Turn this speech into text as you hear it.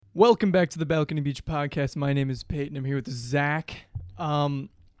Welcome back to the Balcony Beach Podcast. My name is Payton. I'm here with Zac.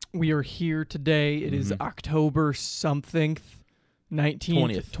 We are here today. It is October something,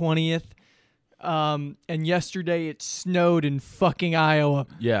 19th, 20th. And yesterday it snowed in fucking Iowa.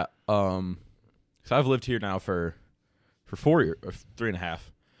 Yeah. So I've lived here now for 4 years, or 3.5,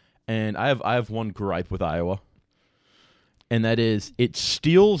 and I have one gripe with Iowa, and that is it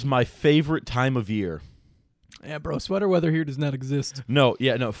steals my favorite time of year. Yeah, bro, sweater weather here does not exist. No,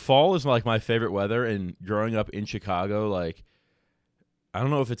 fall is like my favorite weather, and growing up in Chicago, like, I don't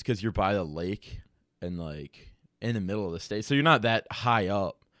know if it's because you're by the lake and, like, in the middle of the state, so you're not that high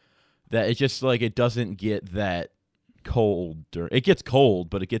up, that it just, like, it doesn't get that cold. It gets cold,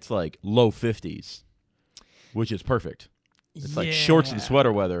 but it gets, like, low 50s, which is perfect. It's like shorts and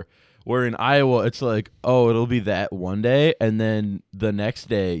sweater weather. Where in Iowa, it's like, oh, it'll be that one day, and then the next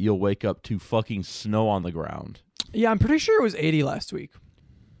day you'll wake up to fucking snow on the ground. Yeah, I'm pretty sure it was 80 last week.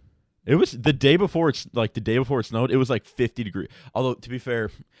 It was the day before it snowed. It was like 50 degrees. Although, to be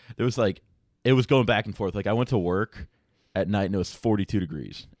fair, it was going back and forth. Like, I went to work at night and it was 42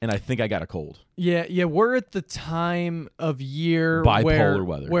 degrees, and I think I got a cold. Yeah, we're at the time of year bipolar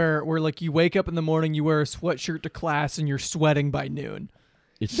weather, where like you wake up in the morning, you wear a sweatshirt to class, and you're sweating by noon.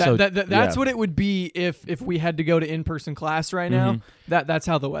 That's what it would be if we had to go to in-person class right now. That's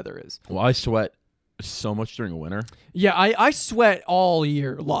how the weather is. Well, I sweat so much during the winter. Yeah, I sweat all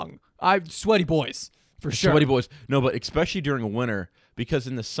year long. I'm sweaty boys, for sure. Sweaty boys. No, but especially during the winter, because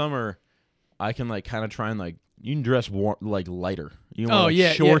in the summer, I can like kind of try and like, you can dress warm, like lighter. You know,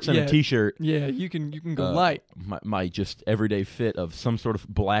 shorts and a t-shirt. Yeah, you can go light. My just everyday fit of some sort of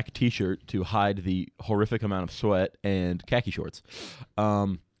black t-shirt to hide the horrific amount of sweat and khaki shorts. I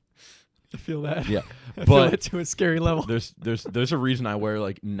feel that. Yeah, I feel that to a scary level. There's a reason I wear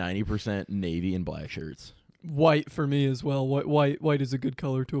like 90% navy and black shirts. White for me as well. White is a good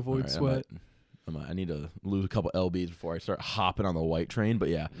color to avoid sweat. I need to lose a couple lbs before I start hopping on the white train, but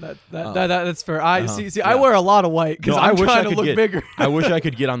yeah, that's fair. I wear a lot of white because I'm trying to look bigger. I wish I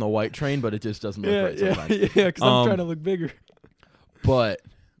could get on the white train, but it just doesn't look right sometimes. Yeah, because I'm trying to look bigger. But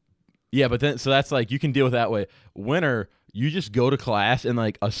then so that's like you can deal with that way. Winter, you just go to class in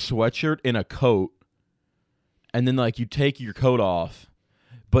like a sweatshirt and a coat, and then like you take your coat off.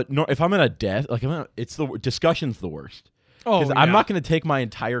 But no, if I'm in a desk, like discussion's the worst. Because I'm not going to take my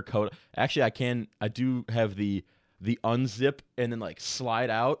entire coat. Actually, I can. I do have the unzip and then like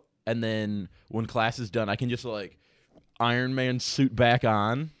slide out, and then when class is done, I can just like Iron Man suit back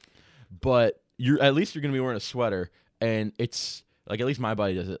on. But at least you're going to be wearing a sweater, and it's like at least my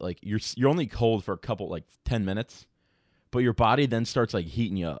body does it. Like you're only cold for a couple like 10 minutes, but your body then starts like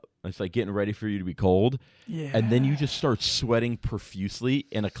heating you up. It's like getting ready for you to be cold, and then you just start sweating profusely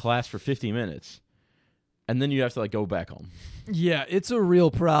in a class for 50 minutes. And then you have to like go back home. Yeah, it's a real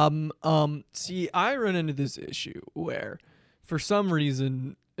problem. See, I run into this issue where, for some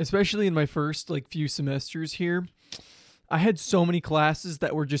reason, especially in my first like few semesters here, I had so many classes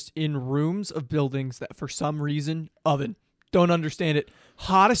that were just in rooms of buildings that, for some reason, don't understand it.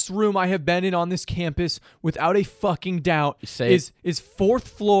 Hottest room I have been in on this campus, without a fucking doubt, is 4th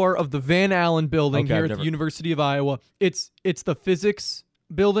floor of the Van Allen building here at the University of Iowa. It's the physics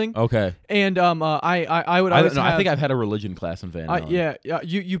building. Okay. And I think I've had a religion class in Van Allen. Yeah.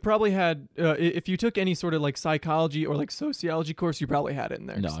 You probably had if you took any sort of like psychology or like sociology course, you probably had it in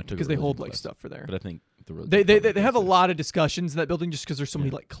there. No, I took because they hold like stuff for there. But I think they have a lot of discussions in that building just because there's so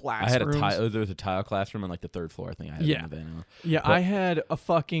many like classrooms. I had there was a tile classroom on like the 3rd floor. I think I had it in Van Allen. Yeah, I had a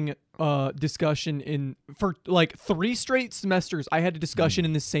fucking discussion for like 3 straight semesters. I had a discussion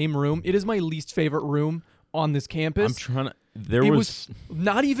in the same room. It is my least favorite room on this campus. I'm trying to. It was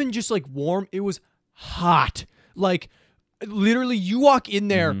not even just like warm. It was hot. Like literally, you walk in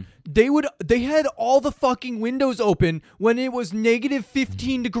there, they had all the fucking windows open when it was negative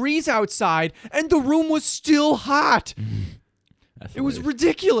 15 degrees outside, and the room was still hot. It was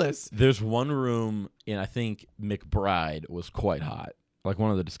ridiculous. There's one room in, I think, McBride was quite hot. Like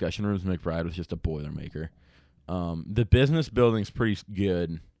one of the discussion rooms in McBride was just a Boilermaker. The business building's pretty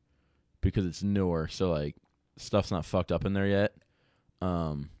good because it's newer, so like stuff's not fucked up in there yet.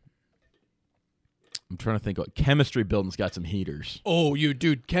 I'm trying to think. What chemistry building's got some heaters. Oh,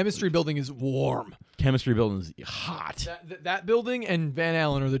 dude, chemistry building is warm. Chemistry building's hot. That building and Van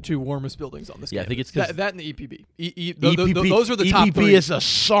Allen are the 2 warmest buildings on this campus. I think it's that and the EPB. EPB. Those are the top 3. EPB is a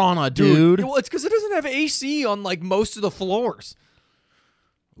sauna, dude. Well, it's because it doesn't have AC on like most of the floors.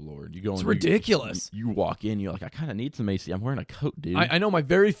 Lord, you go. It's ridiculous. You walk in, you're like, I kind of need some AC. I'm wearing a coat, dude. I know my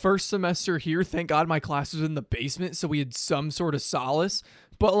very first semester here, thank God my class was in the basement, so we had some sort of solace.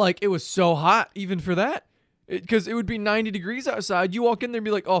 But like, it was so hot even for that. Because it would be 90 degrees outside. You walk in there and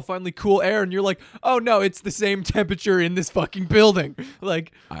be like, oh, finally cool air. And you're like, oh, no, it's the same temperature in this fucking building.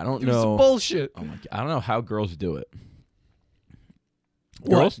 Like, I don't there's know. some bullshit. Oh my God. I don't know how girls do it.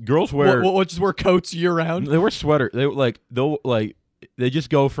 What? Girls wear. What, just wear coats year round? They wear sweater. They just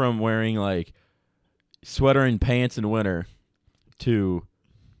go from wearing like sweater and pants in winter to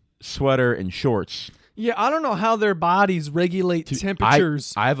sweater and shorts. Yeah, I don't know how their bodies regulate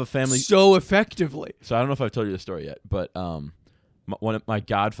temperatures I have a family so effectively. So I don't know if I've told you this story yet, but one of my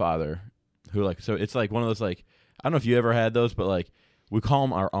godfather, who so it's like one of those like, I don't know if you ever had those, but like we call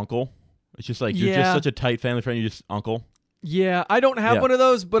him our uncle. It's just like you're just such a tight family friend, you're just uncle. Yeah, I don't have one of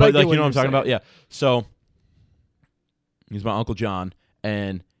those, but I like get you know what I'm talking saying. about. Yeah, so he's my Uncle John,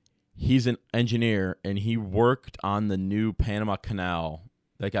 and he's an engineer, and he worked on the new Panama Canal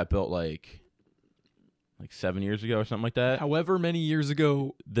that got built like 7 years ago or something like that. However many years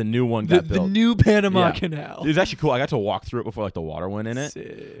ago, the new one got built. The new Panama Canal. It was actually cool. I got to walk through it before like the water went in it.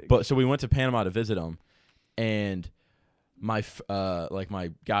 Sick. But so we went to Panama to visit him, and my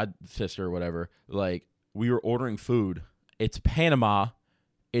my god sister or whatever, like we were ordering food. It's Panama,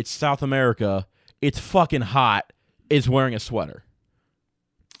 it's South America, it's fucking hot. Is wearing a sweater.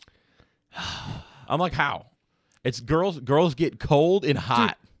 I'm like, how? It's girls get cold and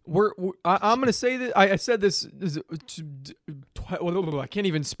hot. Dude, I'm gonna say that I said this. I can't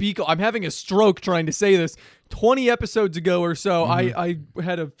even speak. I'm having a stroke trying to say this. 20 episodes ago or so, I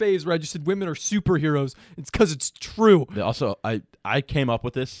had a phase where I just said women are superheroes. It's because it's true. Also, I came up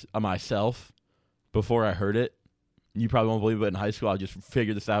with this myself before I heard it. You probably won't believe it, but in high school, I just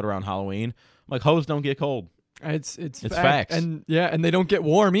figured this out around Halloween. I'm like, hoes don't get cold. It's facts. And they don't get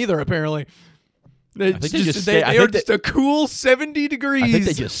warm either, apparently. They I are just a cool 70 degrees. I think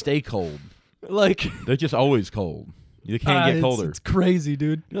they just stay cold. Like they're just always cold. You can't get colder. It's crazy,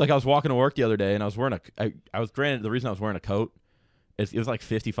 dude. Like I was walking to work the other day, and I was wearing I was granted the reason I was wearing a coat is it was like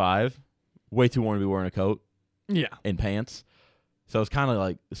 55, way too warm to be wearing a coat. Yeah, and pants. So I was kind of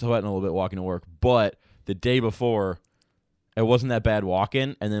like sweating a little bit walking to work. But the day before, it wasn't that bad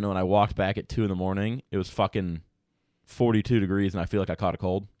walking, and then when I walked back at 2 a.m, it was fucking 42 degrees, and I feel like I caught a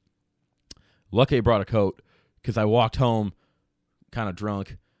cold. Lucky I brought a coat because I walked home kind of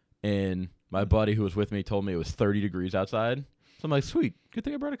drunk, and my buddy who was with me told me it was 30 degrees outside. So I'm like, sweet, good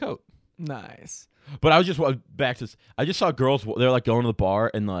thing I brought a coat. Nice. But I was just back to. I just saw girls. They're like going to the bar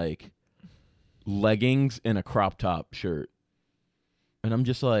in like leggings and a crop top shirt, and I'm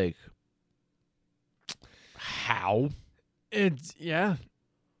just like, how? It's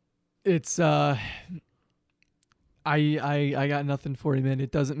I got nothing for you, man.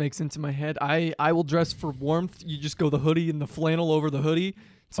 It doesn't make sense in my head. I will dress for warmth. You just go the hoodie and the flannel over the hoodie.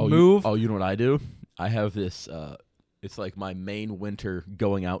 It's a move. You know what I do? I have this, it's like my main winter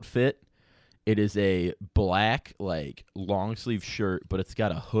going outfit. It is a black, like, long sleeve shirt, but it's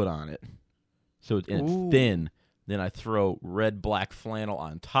got a hood on it. So it's thin. Then I throw red, black flannel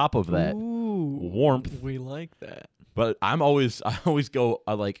on top of that. Ooh, warmth. We like that. But I always go,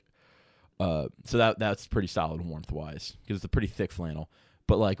 so that's pretty solid warmth wise because it's a pretty thick flannel.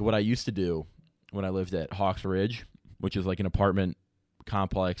 But like what I used to do when I lived at Hawks Ridge, which is like an apartment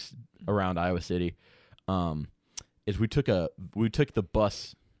complex around Iowa City, is we take the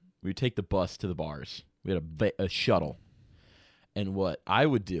bus to the bars. We had a shuttle, and what I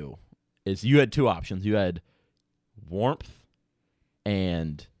would do is you had two options. You had warmth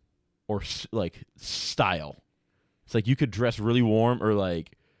or like style. It's like you could dress really warm or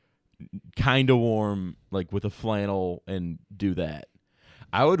like kind of warm, like with a flannel, and do that.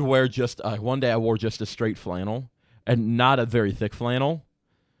 I would wear one day I wore just a straight flannel and not a very thick flannel,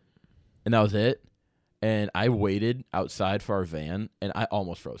 and that was it. And I waited outside for our van, and I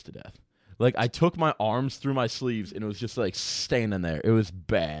almost froze to death. Like I took my arms through my sleeves, and it was just like standing there. It was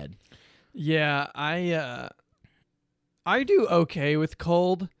bad. Yeah, I do okay with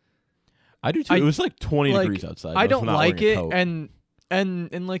cold. I do too. It was like 20 degrees outside. I don't like it,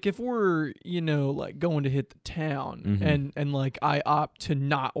 and like if we're like going to hit the town, and like I opt to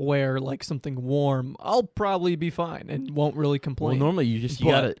not wear like something warm, I'll probably be fine and won't really complain. Well, normally you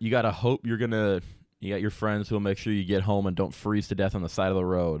gotta hope you got your friends who'll make sure you get home and don't freeze to death on the side of the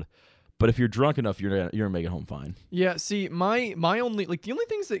road. But if you're drunk enough, you're gonna make it home fine. Yeah. See, my only the only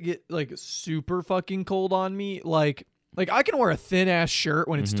things that get like super fucking cold on me, like I can wear a thin ass shirt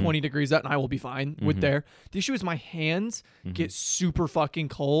when it's 20 degrees out and I will be fine with there. The issue is my hands get super fucking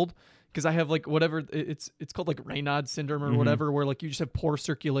cold because I have like whatever it's called like Raynaud's syndrome or whatever, where like you just have poor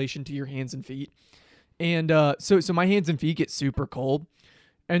circulation to your hands and feet. And so my hands and feet get super cold.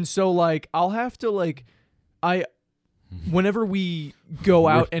 And so like I'll have to like whenever we go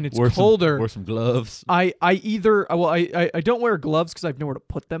out and it's wear colder, wear some gloves. I don't wear gloves because I have nowhere to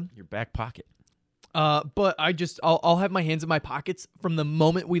put them. Your back pocket. But I'll have my hands in my pockets from the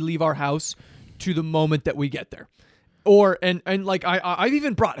moment we leave our house to the moment that we get there. Or and like I've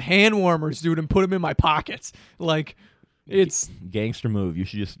even brought hand warmers, dude, and put them in my pockets. Like it's gangster move. You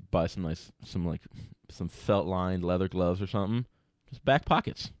should just buy some felt lined leather gloves or something. Just back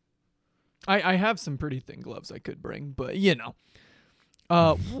pockets. I have some pretty thin gloves I could bring, but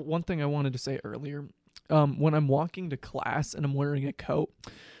one thing I wanted to say earlier, when I'm walking to class and I'm wearing a coat,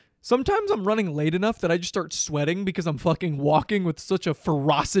 sometimes I'm running late enough that I just start sweating because I'm fucking walking with such a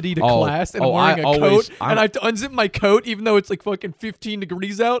ferocity to class, and I'm wearing a coat, and I have to unzip my coat even though it's like fucking 15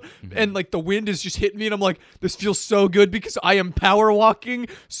 degrees out, and like the wind is just hitting me, and I'm like, this feels so good because I am power walking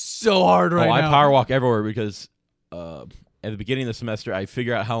so hard right now. I power walk everywhere because at the beginning of the semester, I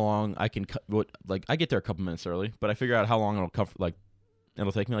figure out how long I can I get there a couple minutes early, but I figure out how long it'll cover. Like,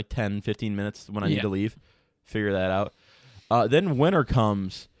 it'll take me like 10, 15 minutes when I need to leave. Figure that out. Then winter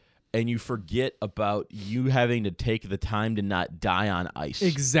comes, and you forget about you having to take the time to not die on ice.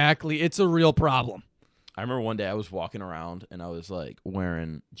 Exactly. It's a real problem. I remember one day I was walking around, and I was like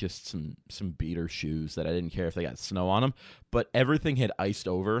wearing just some beater shoes that I didn't care if they got snow on them, but everything had iced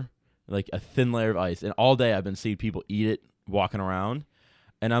over, like a thin layer of ice. And all day I've been seeing people eat it walking around,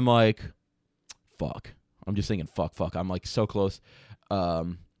 and I'm like, fuck. I'm just thinking, fuck. I'm like so close.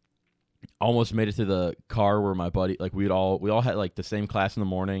 Almost made it to the car where my buddy, like we all had like the same class in the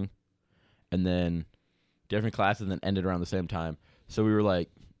morning, and then different classes, and then ended around the same time. So we were like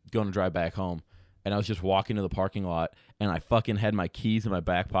going to drive back home, and I was just walking to the parking lot, and I fucking had my keys in my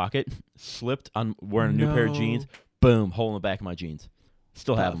back pocket, slipped on wearing a new pair of jeans, boom, hole in the back of my jeans.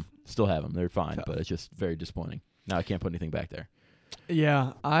 Still have them. They're fine, but it's just very disappointing. Now I can't put anything back there.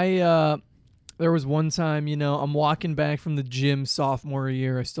 Yeah, there was one time, I'm walking back from the gym sophomore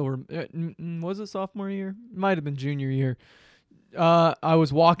year. I still was it sophomore year? Might have been junior year. I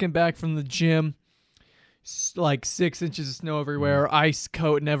was walking back from the gym, like 6 inches of snow everywhere, ice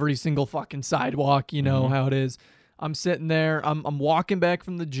coat in every single fucking sidewalk. You know how it is. I'm sitting there. I'm walking back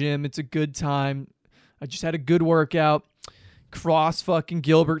from the gym. It's a good time. I just had a good workout. Cross fucking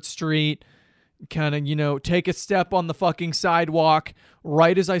Gilbert Street. Kind of, take a step on the fucking sidewalk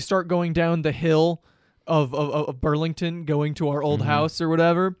right as I start going down the hill of Burlington, going to our old house or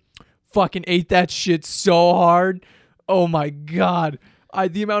whatever. Fucking ate that shit so hard. Oh my God.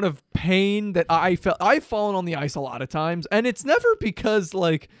 The amount of pain that I felt. I've fallen on the ice a lot of times, and it's never because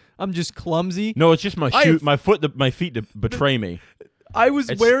like I'm just clumsy. No, it's just my feet to betray me. I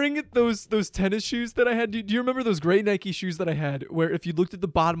was wearing those tennis shoes that I had. Do you remember those gray Nike shoes that I had where if you looked at the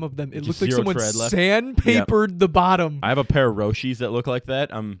bottom of them, it looked like someone sandpapered the bottom? I have a pair of Roshis that look like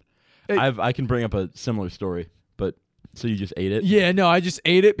that. I can bring up a similar story, but so you just ate it? Yeah, no, I just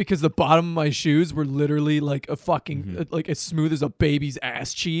ate it because the bottom of my shoes were literally like a fucking like as smooth as a baby's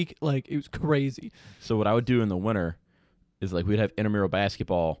ass cheek. Like it was crazy. So what I would do in the winter is like we'd have intramural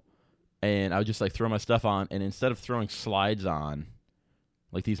basketball, and I would just like throw my stuff on, and instead of throwing slides on,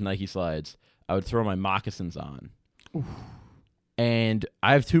 like these Nike slides, I would throw my moccasins on. Oof. And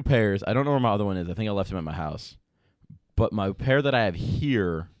I have 2 pairs. I don't know where my other one is. I think I left them at my house. But my pair that I have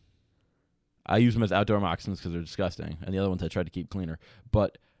here, I use them as outdoor moccasins because they're disgusting. And the other ones I tried to keep cleaner.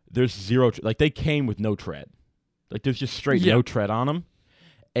 But there's zero, like they came with no tread. Like there's just straight no tread on them.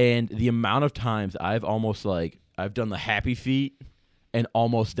 And the amount of times I've done the happy feet and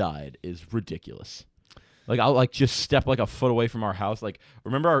almost died is ridiculous. Like, I'll, like, just step, like, a foot away from our house. Like,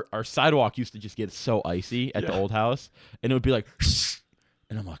 remember our sidewalk used to just get so icy at the old house? And it would be like,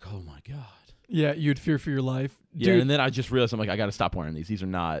 and I'm like, oh, my God. Yeah, you'd fear for your life. Yeah, dude, and then I just realized, I'm like, I got to stop wearing these. These are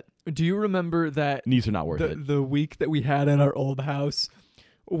not. Do you remember that? These are not worth it. The week that we had at our old house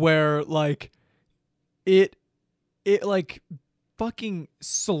where, like, it like, fucking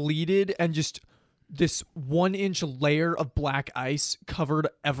sleeted and just this 1-inch layer of black ice covered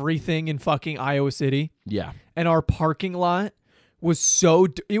everything in fucking Iowa City. Yeah. And our parking lot was so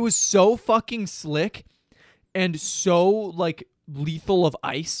fucking slick and so like lethal of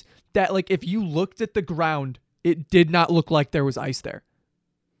ice that like if you looked at the ground, it did not look like there was ice there.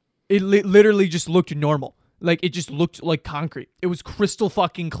 It literally just looked normal. Like it just looked like concrete. It was crystal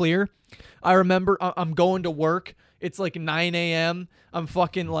fucking clear. I remember I'm going to work. It's like 9 a.m. I'm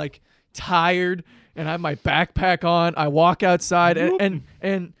fucking like tired. And I have my backpack on. I walk outside and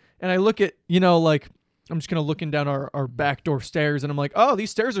I look at, like I'm just kind of looking down our back door stairs and I'm like, oh, these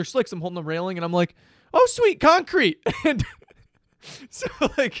stairs are slick. So I'm holding the railing and I'm like, oh, sweet, concrete. And so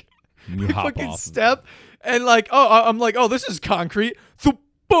like you I fucking step and like, I'm like, oh, this is concrete.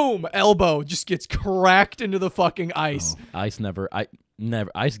 boom, elbow just gets cracked into the fucking ice. Oh,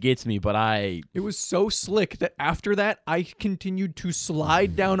 ice gets me, but It was so slick that after that, I continued to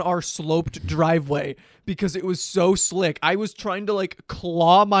slide down our sloped driveway because it was so slick. I was trying to like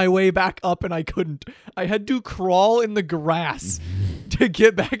claw my way back up and I couldn't. I had to crawl in the grass to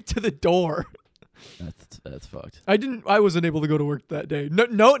get back to the door. That's fucked. I wasn't able to go to work that day.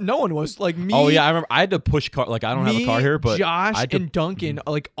 No one was. Like me. Oh yeah, I remember I had to push car. Like I don't have a car here, but Josh and Duncan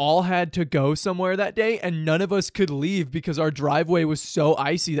like all had to go somewhere that day, and none of us could leave because our driveway was so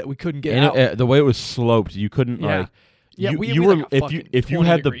icy that we couldn't get out. The way it was sloped, you couldn't like. Yeah, you were like if you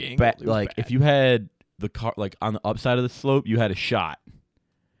had the if you had the car like on the upside of the slope, you had a shot.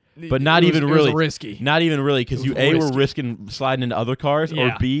 But not even really it was risky. Not even really, because you were risking sliding into other cars,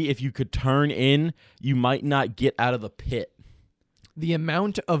 or B, if you could turn in, you might not get out of the pit. The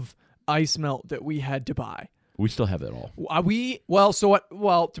amount of ice melt that we had to buy. We still have it all.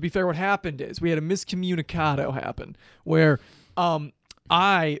 To be fair, what happened is we had a miscommunicado happen where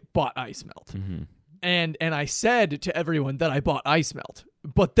I bought ice melt, and I said to everyone that I bought ice melt,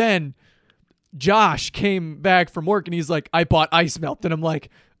 but then Josh came back from work and he's like, I bought ice melt, and I'm like,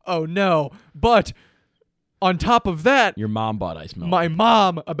 oh no. But on top of that, your mom bought ice melt. My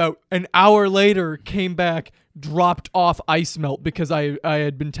mom, about an hour later, came back, dropped off ice melt because I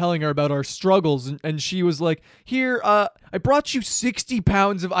had been telling her about our struggles, and she was like, here, I brought you 60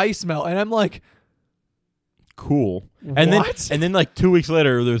 pounds of ice melt. And I'm like, cool. And what? then like 2 weeks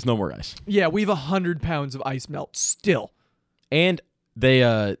later, there's no more ice. Yeah, we have 100 pounds of ice melt still. And They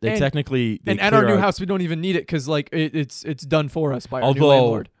technically at our new house we don't even need it because like it's done for us by our new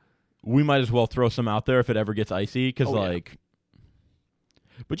landlord. We might as well throw some out there if it ever gets icy because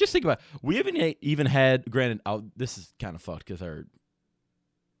But just think about it. We haven't even had. Granted, this is kind of fucked because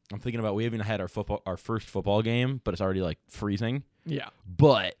I'm thinking about we haven't had our first football game, but it's already like freezing. Yeah,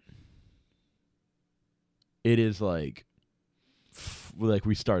 but it is like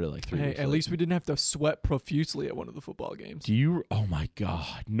we started like 3 weeks at least we didn't have to sweat profusely at one of the football games. Oh my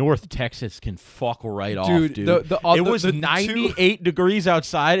God, North Texas can fuck right off, dude. It was 98 degrees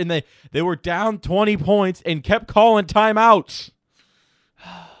outside, and they were down 20 points and kept calling timeouts.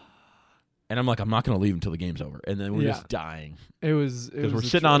 And I'm like, I'm not gonna leave until the game's over, and then we're just dying. It was because we're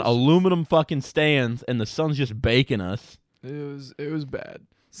sitting on aluminum fucking stands, and the sun's just baking us. It was bad.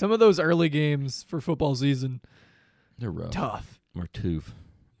 Some of those early games for football season, they're rough. Tough. Or tooth.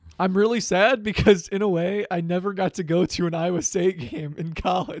 I'm really sad because, in a way, I never got to go to an Iowa State game in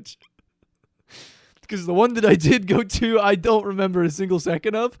college. Because the one that I did go to, I don't remember a single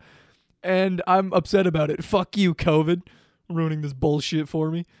second of. And I'm upset about it. Fuck you, COVID. Ruining this bullshit for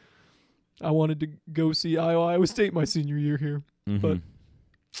me. I wanted to go see Iowa State my senior year here. But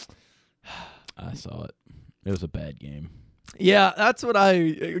I saw it. It was a bad game. Yeah, that's what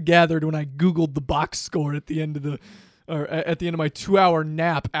I gathered when I Googled the box score at the end of my 2-hour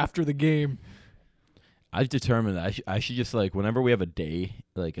nap after the game. I've determined that I should just like whenever we have a day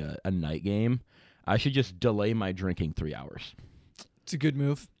like a night game, I should just delay my drinking 3 hours. It's a good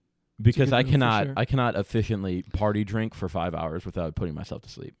move because I cannot efficiently party drink for 5 hours without putting myself to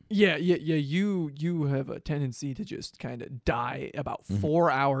sleep. Yeah. You have a tendency to just kind of die about 4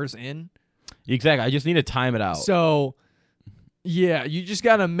 hours in. Exactly. I just need to time it out. So, yeah, you just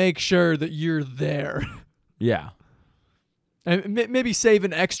gotta make sure that you're there. Yeah. And maybe save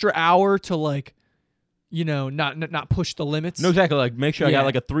an extra hour to like, not push the limits. No, exactly. Like make sure I got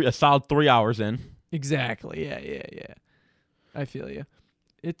like a solid 3 hours in. Exactly. Yeah. I feel you.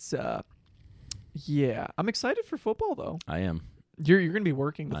 It's yeah. I'm excited for football though. I am. You're gonna be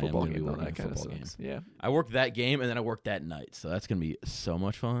working the football game. That kind of sucks. Game. Yeah. I worked that game and then I worked that night, so that's gonna be so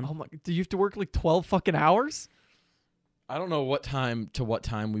much fun. Oh my! Do you have to work like 12 fucking hours? I don't know what time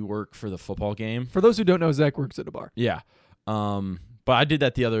we work for the football game. For those who don't know, Zach works at a bar. Yeah. But I did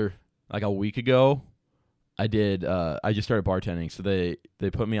that like a week ago. I just started bartending, so they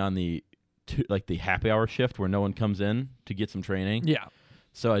put me on the happy hour shift where no one comes in to get some training. Yeah.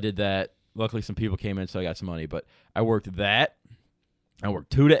 So I did that. Luckily, some people came in, so I got some money. But I worked that. I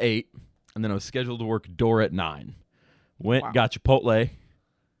worked 2 to 8, and then I was scheduled to work door at 9. Got Chipotle,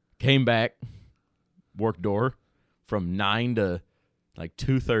 came back, worked door from 9 to like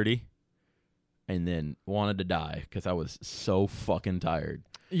 2:30. And then wanted to die because I was so fucking tired.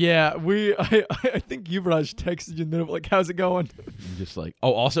 Yeah, I think Yuvraj texted you in the middle, like, how's it going? Just like,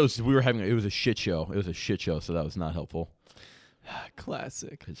 also it was a shit show. It was a shit show, so that was not helpful.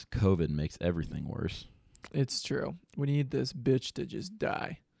 Classic. Because COVID makes everything worse. It's true. We need this bitch to just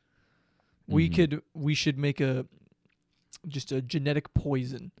die. We should make a genetic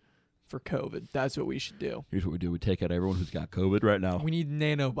poison for COVID. That's what we should do. Here's what we do. We take out everyone who's got COVID right now. We need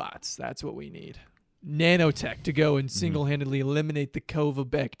nanobots. That's what we need. Nanotech to go and single-handedly eliminate the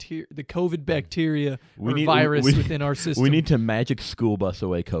COVID bacteria virus within our system. We need to magic school bus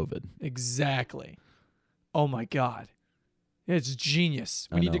away COVID. Exactly. Oh, my God. It's genius.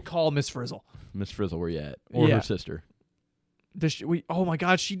 We need to call Miss Frizzle. Miss Frizzle, where you at? Or her sister. Oh, my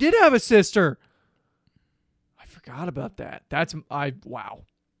God. She did have a sister. I forgot about that. Wow.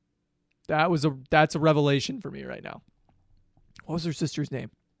 That's a revelation for me right now. What was her sister's name?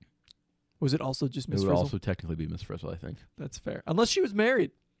 Was it also just Miss Frizzle? It would also technically be Miss Frizzle, I think. That's fair. Unless she was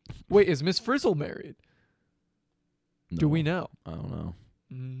married. Wait, is Miss Frizzle married? No, do we know? I don't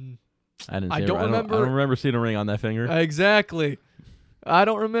know. I don't remember. I don't remember seeing a ring on that finger. Exactly. I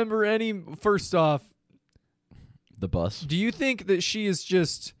don't remember any. First off, the bus. Do you think that she is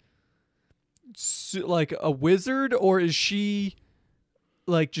just like a wizard, or is she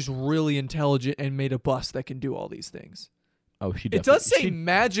like just really intelligent and made a bus that can do all these things? Oh, she. It does say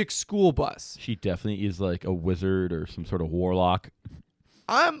magic school bus. She definitely is like a wizard or some sort of warlock.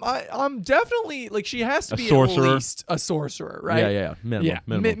 I'm definitely like she has to be sorcerer. At least a sorcerer, right? Yeah.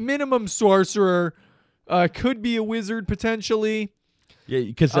 Minimum sorcerer. Could be a wizard potentially. Yeah,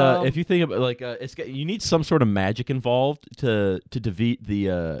 because if you think about you need some sort of magic involved to defeat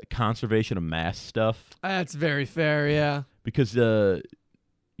the conservation of mass stuff. That's very fair, yeah. Because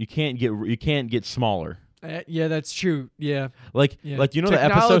you can't get smaller. Yeah, that's true. Yeah, like you know the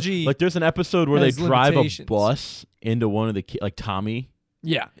episode. Like there's an episode where they drive a bus into one of the Tommy.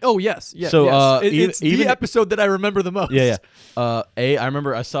 Yeah. Oh yes. Yeah. So it's the episode that I remember the most. Yeah. I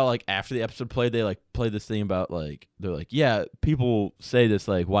remember I saw like after the episode played, they like played this thing about like they're like, yeah, people say this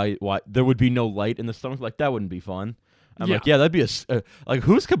like why there would be no light in the stomach, like that wouldn't be fun. I'm like, yeah, that'd be like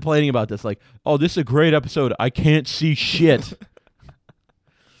who's complaining about this? Like, oh, this is a great episode. I can't see shit.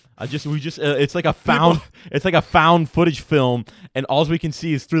 It's like a found footage film, and all we can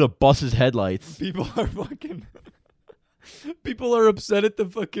see is through the bus's headlights. People are upset at the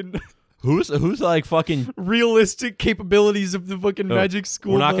fucking who's like fucking realistic capabilities of the fucking magic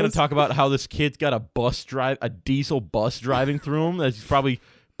school. We're not going to talk about how this kid's got a diesel bus driving through him that's probably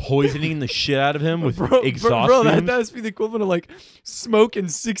poisoning the shit out of him with exhaust bro, fumes. That must be the equivalent of like smoking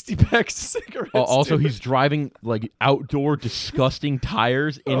 60 packs of cigarettes. Also, dude. He's driving like outdoor disgusting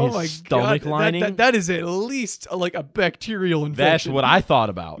tires in his stomach lining. That is at least like a bacterial infection. That's what I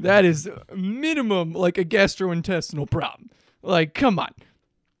thought about. That is minimum like a gastrointestinal problem. Like, come on.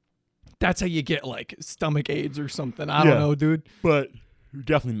 That's how you get like stomach AIDS or something. I don't know, dude. But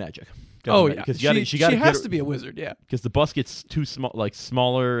definitely magic. Yeah, because she has to be a wizard. Yeah, because the bus gets too small, like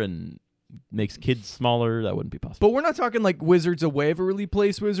smaller, and makes kids smaller. That wouldn't be possible. But we're not talking like Wizards of Waverly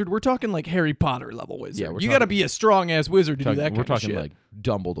Place wizard. We're talking like Harry Potter level wizard. Yeah, you got to be a strong ass wizard to do that kind of shit. We're talking like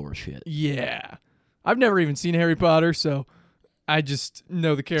Dumbledore shit. Yeah, I've never even seen Harry Potter, so I just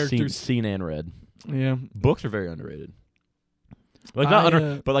know the characters. Seen and read. Yeah, books are very underrated. Like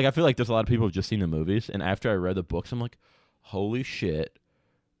but like I feel like there's a lot of people who've just seen the movies, and after I read the books, I'm like, holy shit.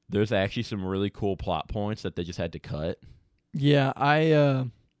 There's actually some really cool plot points that they just had to cut. Yeah,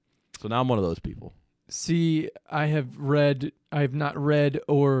 So now I'm one of those people. See, I have not read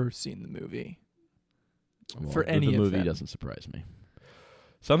or seen the movie. Well, for any the of movie them. Doesn't surprise me.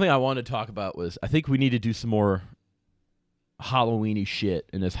 Something I wanted to talk about was I think we need to do some more Halloween-y shit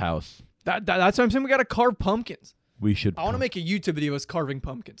in this house. That's what I'm saying. We got to carve pumpkins. We should. I want to make a YouTube video of us carving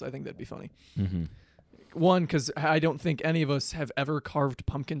pumpkins. I think that'd be funny. Mm-hmm. One, because I don't think any of us have ever carved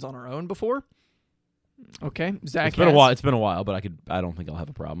pumpkins on our own before. Okay, Zach. It's been a while. It's been a while, but I don't think I'll have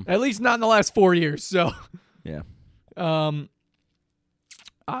a problem. At least not in the last 4 years. So. Yeah.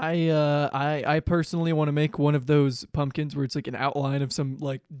 I personally want to make one of those pumpkins where it's like an outline of some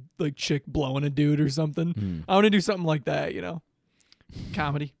like chick blowing a dude or something. I want to do something like that.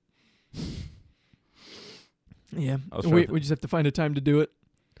 Comedy. Yeah. We just have to find a time to do it.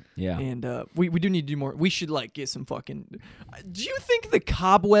 Yeah. And we do need to do more. We should like get some fucking... Do you think the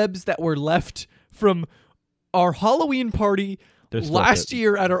cobwebs that were left from our Halloween party last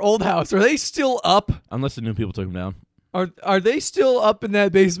year at our old house, are they still up? Unless the new people took them down. Are they still up in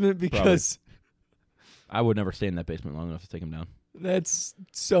that basement? Because... Probably. I would never stay in that basement long enough to take them down. That's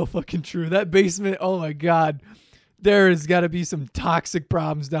so fucking true. That basement, oh my God. There has got to be some toxic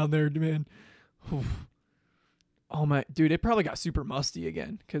problems down there, man. Oh my, dude, it probably got super musty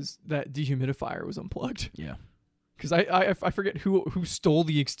again because that dehumidifier was unplugged. Yeah. Because I forget who stole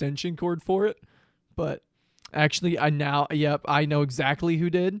the extension cord for it, but actually I know exactly who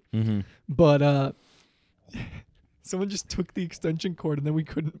did. Mm-hmm. But someone just took the extension cord and then we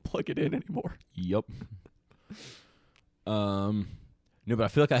couldn't plug it in anymore. Yep. Now No, but I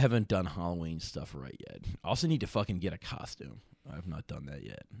feel like I haven't done Halloween stuff right yet. I also need to fucking get a costume. I have not done that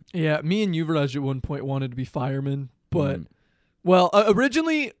yet. Yeah, me and Yuvraj at one point wanted to be firemen, but well,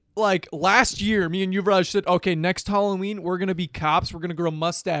 originally like last year, me and Yuvraj said, okay, next Halloween we're gonna be cops. We're gonna grow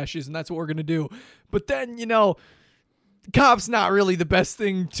mustaches, and that's what we're gonna do. But then cops not really the best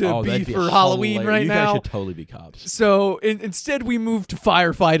thing to be for Halloween right now. You guys should totally be cops. So instead, we moved to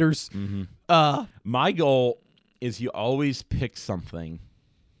firefighters. Mm-hmm. My goal is you always pick something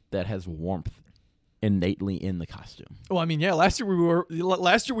that has warmth innately in the costume. Well, I mean, yeah. Last year we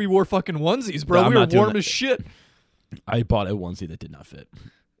wore fucking onesies, bro. No, we were warm as shit. I bought a onesie that did not fit.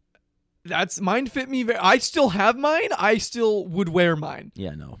 Mine fit me. I still have mine. I still would wear mine.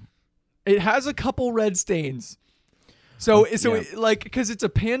 Yeah, no. It has a couple red stains. Because it's a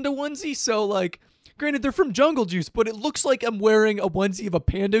panda onesie, so like, granted they're from Jungle Juice, but it looks like I'm wearing a onesie of a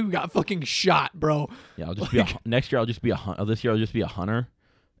panda who got fucking shot, bro. Yeah, I'll just be next year. I'll just be this year I'll just be a hunter,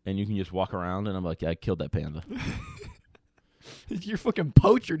 and you can just walk around, and I'm like, yeah, I killed that panda. You're fucking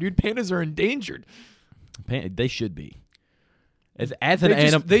poacher, dude. Pandas are endangered. They should be. As an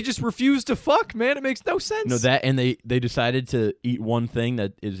animal, they just refuse to fuck, man. It makes no sense. No, that and they decided to eat one thing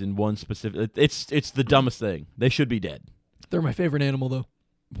that is in one specific. It's the dumbest thing. They should be dead. They're my favorite animal, though.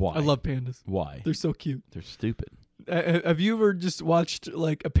 Why? I love pandas. Why? They're so cute. They're stupid. Have you ever just watched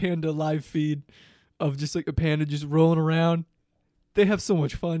like a panda live feed of just like a panda just rolling around? They have so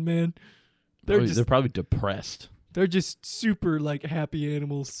much fun, man. They're probably depressed. They're just super like happy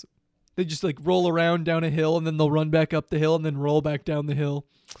animals. They just like roll around down a hill and then they'll run back up the hill and then roll back down the hill.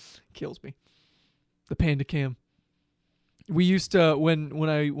 Kills me. The panda cam. We used to when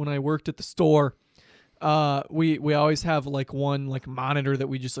I worked at the store, we always have like one like monitor that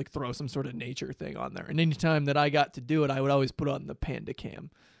we just like throw some sort of nature thing on there. And anytime that I got to do it, I would always put on the panda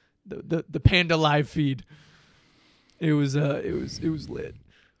cam. The panda live feed. It was lit.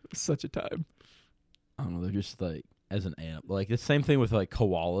 It was such a time. I don't know, they're just like as an animal. Like the same thing with like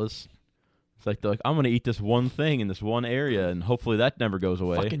koalas. It's like they're like, I'm gonna eat this one thing in this one area, and hopefully that never goes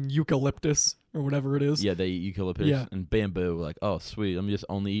away. Fucking eucalyptus or whatever it is. Yeah, they eat eucalyptus and bamboo. Like, oh sweet, I'm just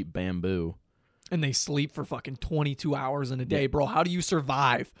only eat bamboo. And they sleep for fucking 22 hours in a day, bro. How do you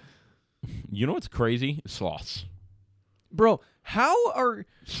survive? You know what's crazy? Sloths. Bro,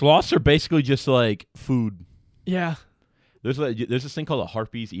 sloths are basically just like food. Yeah. There's this thing called a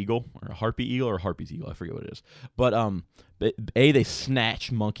harpy's eagle or a harpy eagle or a harpy's eagle. I forget what it is. But they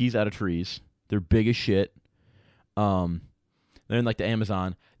snatch monkeys out of trees. They're big as shit. They're in like the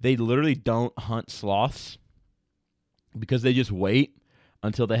Amazon. They literally don't hunt sloths because they just wait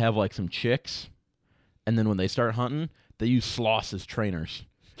until they have like some chicks, and then when they start hunting, they use sloths as trainers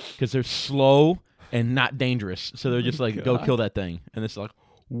because they're slow and not dangerous. So they're just like, go kill that thing, and it's like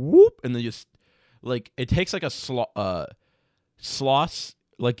whoop, and they just like it takes like a sloths,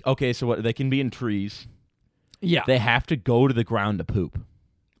 like, okay, so what, they can be in trees. Yeah. They have to go to the ground to poop.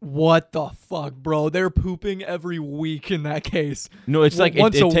 What the fuck, bro? They're pooping every week in that case. No, it's like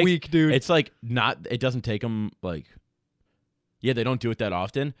once a week, dude. It's like it doesn't take them like, yeah, they don't do it that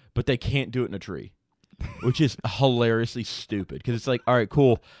often, but they can't do it in a tree, which is hilariously stupid because it's like, all right,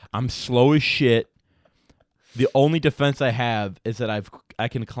 cool. I'm slow as shit. The only defense I have is that I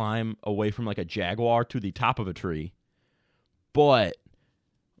can climb away from like a jaguar to the top of a tree. But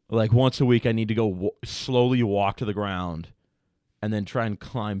like once a week, I need to go slowly walk to the ground, and then try and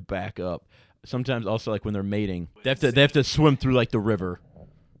climb back up. Sometimes also like when they're mating, they have to swim through like the river,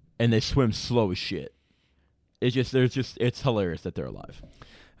 and they swim slow as shit. It's hilarious that they're alive.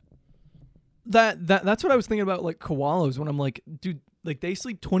 That's what I was thinking about like koalas when I'm like, dude, like they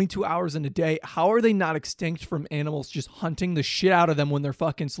sleep 22 hours in a day. How are they not extinct from animals just hunting the shit out of them when they're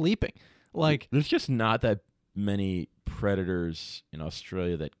fucking sleeping? Like there's just not that many predators in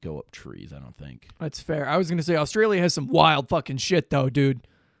Australia that go up trees, I don't think. That's fair. I was going to say Australia has some wild fucking shit though, dude.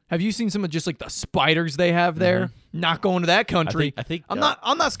 Have you seen some of just like the spiders they have there? Mm-hmm. Not going to that country. I think I'm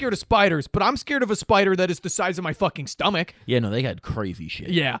not scared of spiders, but I'm scared of a spider that is the size of my fucking stomach. Yeah, no, they got crazy shit.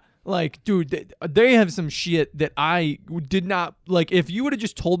 Yeah. Like, dude, they have some shit that I did not like. If you would have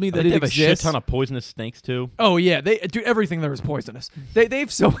just told me that it have exists, a shit ton of poisonous snakes too. Oh yeah, they do everything there is poisonous. They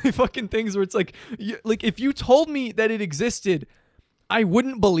have so many fucking things where it's like if you told me that it existed, I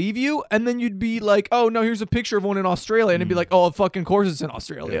wouldn't believe you, and then you'd be like, oh no, here's a picture of one in Australia, and it'd be like, oh, fucking course it's in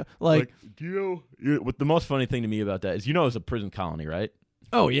Australia. Yeah. Like, do you know? What the most funny thing to me about that is, you know, it's a prison colony, right?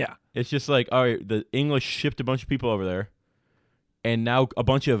 Oh yeah. It's just like, all right, the English shipped a bunch of people over there. And now a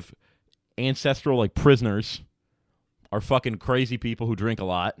bunch of ancestral like prisoners are fucking crazy people who drink a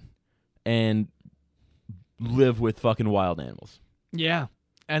lot and live with fucking wild animals. Yeah.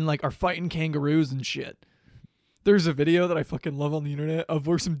 And like are fighting kangaroos and shit. There's a video that I fucking love on the internet of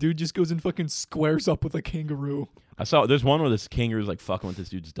where some dude just goes and fucking squares up with a kangaroo. I saw there's one where this kangaroo's like fucking with this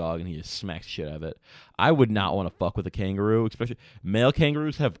dude's dog and he just smacks shit out of it. I would not want to fuck with a kangaroo, especially male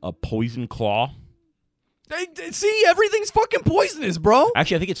kangaroos have a poison claw. See, everything's fucking poisonous, bro.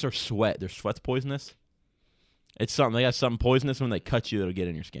 Actually, I think it's their sweat. Their sweat's poisonous. It's something. They got something poisonous when they cut you, it'll get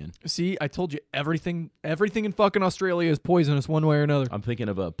in your skin. See, I told you everything in fucking Australia is poisonous one way or another. I'm thinking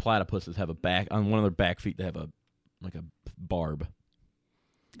of platypuses have a back on one of their back feet. They have a barb.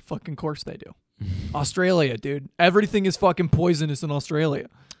 Fucking course they do. Australia, dude. Everything is fucking poisonous in Australia.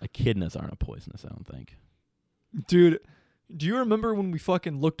 Echidnas aren't a poisonous, I don't think. Dude, do you remember when we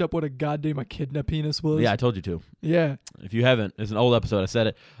fucking looked up what a goddamn echidna penis was? Yeah, I told you to. Yeah. If you haven't, it's an old episode. I said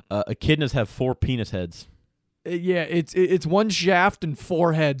it. Echidnas have 4 penis heads. Yeah, it's one shaft and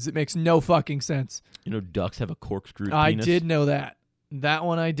 4 heads. It makes no fucking sense. You know, ducks have a corkscrew penis. I did know that. That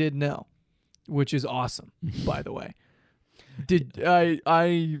one I did know, which is awesome, by the way.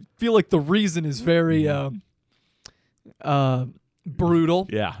 I feel like the reason is very brutal.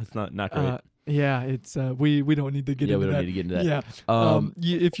 Yeah, it's not great. Yeah, it's we don't need to get into that. Yeah, we don't need to get into that. Yeah.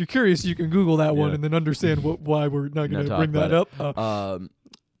 If you're curious, you can Google that one and then understand why we're not going to bring that up.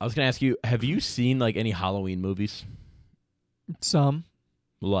 I was going to ask you, have you seen like any Halloween movies? Some.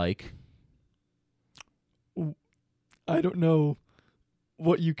 Like? I don't know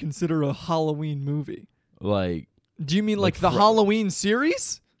what you consider a Halloween movie. Like, do you mean like the Halloween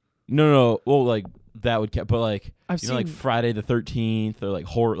series? No. Well, like that would count, but like I've seen like Friday the 13th or like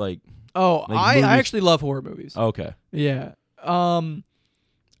horror, like. Oh, like I actually love horror movies. Okay. Yeah.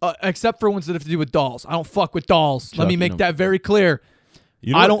 Except for ones that have to do with dolls. I don't fuck with dolls. Chuck, Let me make that very clear.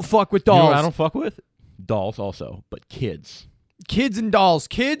 I don't fuck with dolls. You know what I don't fuck with? Dolls also, but kids. Kids and dolls.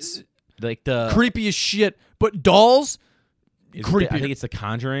 Kids, like the creepy as shit. But dolls, creepy. I think it's The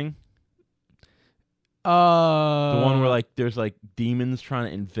Conjuring. The one where like there's like demons trying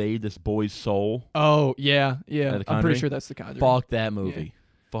to invade this boy's soul. Oh yeah. I'm pretty sure that's The Conjuring. Fuck that movie. Yeah.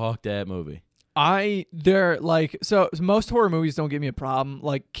 Fuck that movie. They're like so most horror movies don't give me a problem.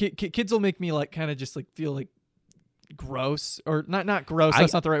 Like kids will make me like kind of just like feel like gross or not gross.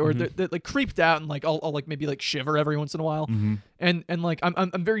 That's not the right word. They're like creeped out and like I'll like maybe like shiver every once in a while. And like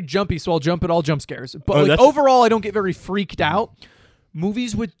I'm very jumpy, so I'll jump at all jump scares. But like overall, I don't get very freaked out.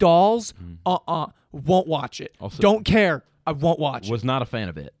 Movies with dolls, won't watch it. Also, don't care. I won't watch it. Was not a fan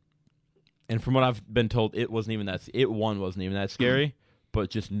of it. And from what I've been told, it wasn't even that. Wasn't even that scary, but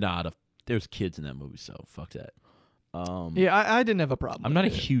just not a. There's kids in that movie, so fuck that. Yeah, I didn't have a problem. I'm not a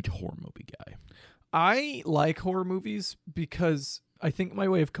huge horror movie guy. I like horror movies because I think my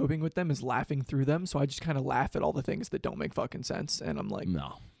way of coping with them is laughing through them. So I just kind of laugh at all the things that don't make fucking sense, and I'm like,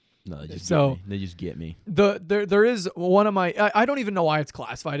 no, they just get me. There is one of my I don't even know why it's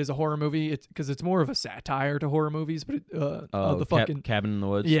classified as a horror movie. It's because it's more of a satire to horror movies. But the fucking Cabin in the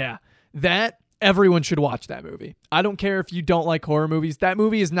Woods. Yeah, that everyone should watch that movie. I don't care if you don't like horror movies. That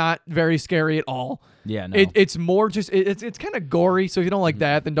movie is not very scary at all. Yeah, no. It's more just it's kind of gory. So if you don't like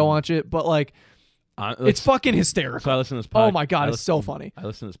that, then don't watch it. But like. It's fucking hysterical. So I listen to this oh my god, it's so funny. I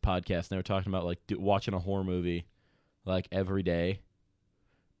listened to this podcast and they were talking about like watching a horror movie like every day,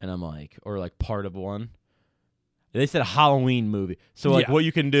 and I'm like, or like part of one. They said a Halloween movie. So like what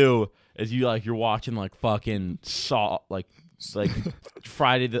you can do is you're watching like fucking Saw like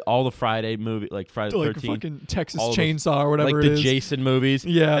Friday all the Friday movie like Friday the 13th, fucking Texas Chainsaw or whatever like it the is. Jason movies.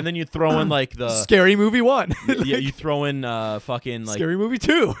 Yeah, and then you throw in like the Scary Movie 1. Yeah, you throw in fucking like Scary Movie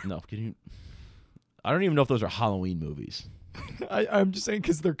 2. No, can you? I don't even know if those are Halloween movies. I'm just saying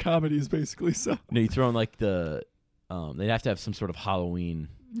because they're comedies, basically. So no, you throw in like the, they'd have to have some sort of Halloween.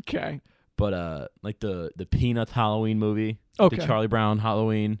 Okay. But like the Peanuts Halloween movie, okay. The Charlie Brown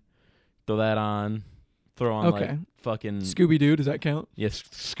Halloween, throw that on. Throw on like fucking Scooby Doo. Does that count? Yes,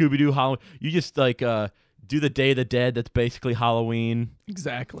 Scooby Doo Halloween. You just like do the Day of the Dead. That's basically Halloween.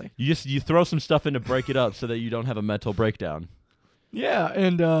 Exactly. You throw some stuff in to break it up so that you don't have a mental breakdown. Yeah,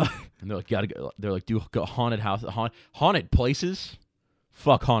 and they're like, gotta go. They're like, do go haunted house, haunted places.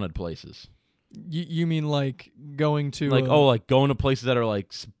 Fuck haunted places. You mean like going to like like going to places that are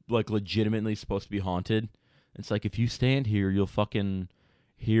like legitimately supposed to be haunted? It's like if you stand here, you'll fucking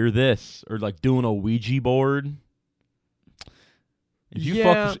hear this, or like doing a Ouija board.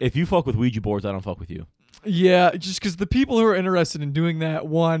 If you fuck with Ouija boards, I don't fuck with you. Yeah, just because the people who are interested in doing that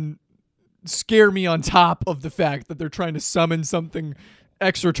scare me on top of the fact that they're trying to summon something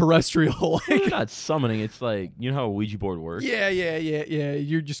extraterrestrial. It's not summoning. It's like, you know how a Ouija board works? Yeah.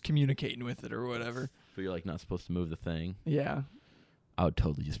 You're just communicating with it or whatever. But you're like not supposed to move the thing. Yeah. I would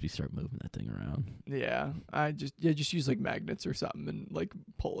totally just start moving that thing around. Yeah. Just use like magnets or something and like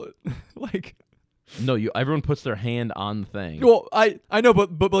pull it. Like No, everyone puts their hand on the thing. Well, I know,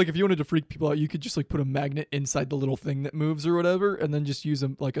 but like if you wanted to freak people out, you could just like put a magnet inside the little thing that moves or whatever, and then just use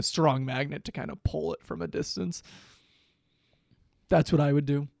like a strong magnet to kind of pull it from a distance. That's what I would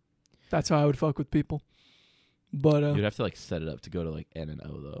do. That's how I would fuck with people. But you'd have to like set it up to go to like N and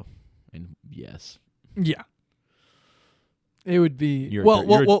O though, and yes, yeah, it would be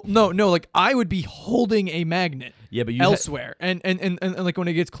no, like I would be holding a magnet. Yeah, but elsewhere, and like when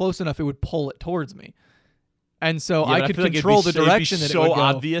it gets close enough, it would pull it towards me, and so yeah, I could control the direction that it would go. So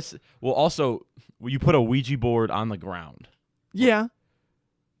obvious. Well, also, you put a Ouija board on the ground. Yeah,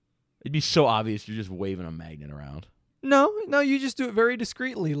 it'd be so obvious you're just waving a magnet around. No, you just do it very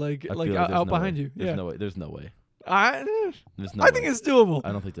discreetly, like out behind you. There's no way. There's no way. I think it's doable.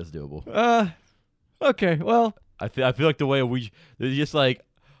 I don't think that's doable. Okay, well, I feel like the way a Ouija, there's just like.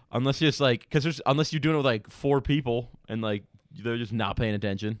 Unless unless you're doing it with like 4 people and like they're just not paying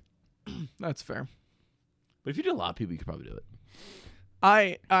attention. That's fair. But if you do a lot of people, you could probably do it.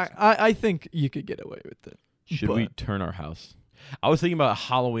 I think you could get away with it. Should we turn our house? I was thinking about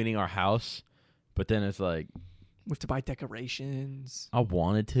Halloweening our house, but then it's like we have to buy decorations. I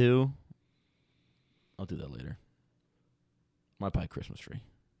wanted to. I'll do that later. Might buy a Christmas tree.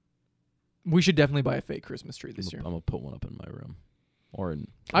 We should definitely buy a fake Christmas tree this year. I'm gonna put one up in my room.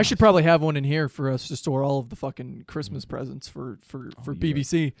 I should probably have one in here for us to store all of the fucking Christmas presents for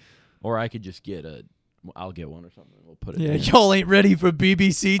BBC. Right. Or I could just I'll get one or something. We'll put it. Yeah, y'all ain't ready for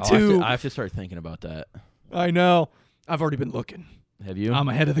BBC too. I have to start thinking about that. I know. I've already been looking. Have you? I'm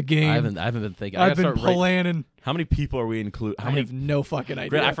ahead of the game. I haven't been thinking. I've been planning. How many people are we including? I have no fucking idea.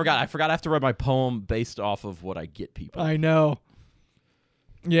 Great, I forgot. I have to write my poem based off of what I get people. I know.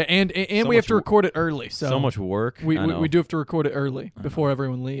 Yeah, and we have to record it early. So much work. We do have to record it early before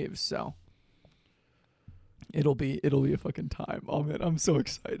everyone leaves. So it'll be a fucking time. Oh man, I'm so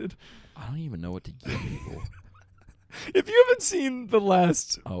excited. I don't even know what to give people. If you haven't seen the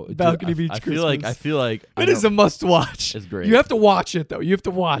last Balcony Beach Christmas, I feel like it is a must watch. It's great. You have to watch it though. You have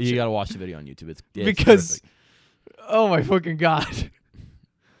to watch it. You got to watch the video on YouTube. It's because terrific. Oh my fucking god.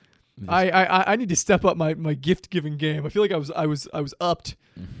 I need to step up my gift giving game. I feel like I was upped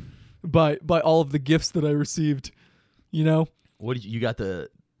by all of the gifts that I received. You know. What did you got the?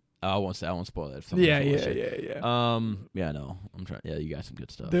 I won't spoil that. Yeah. Yeah. No, I'm trying. Yeah, you got some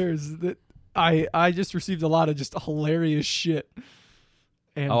good stuff. There's that. I just received a lot of just hilarious shit.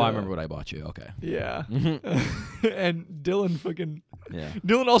 And, I remember what I bought you. Okay. Yeah. And Dylan Yeah.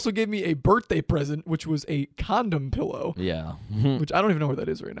 Dylan also gave me a birthday present, which was a condom pillow. Yeah. Which I don't even know where that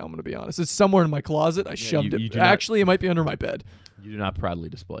is right now, I'm going to be honest. It's somewhere in my closet. I shoved it. Actually, it might be under my bed. You do not proudly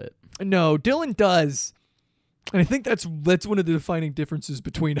display it. No, Dylan does. And I think that's one of the defining differences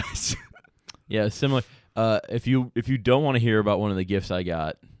between us. Yeah, similar. If you don't want to hear about one of the gifts I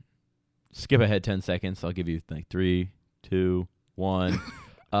got, skip ahead 10 seconds. I'll give you like 3, 2, 1.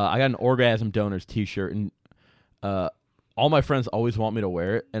 I got an Orgasm Donors t-shirt, and all my friends always want me to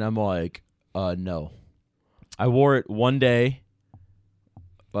wear it, and I'm like, no. I wore it one day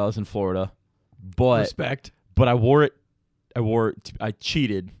while I was in Florida, but respect. But I wore it. I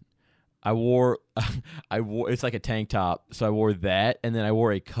cheated. I wore it's like a tank top, so I wore that, and then I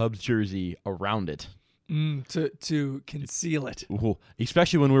wore a Cubs jersey around it to conceal it. Ooh,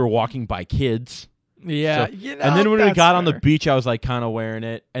 especially when we were walking by kids. Yeah, so, and then when we got on the beach, I was like kind of wearing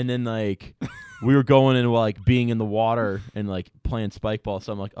it, and then like we were going and like being in the water and like playing spike ball.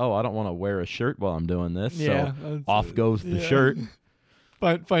 So I'm like, oh, I don't want to wear a shirt while I'm doing this. Yeah, so off goes the shirt.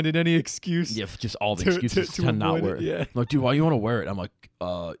 Finding any excuse. Yeah, just all the excuses to not wear it. Yeah. I'm like, dude, why you want to wear it? I'm like,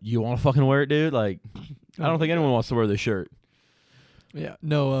 you want to fucking wear it, dude? Like, I don't think anyone wants to wear this shirt. Yeah,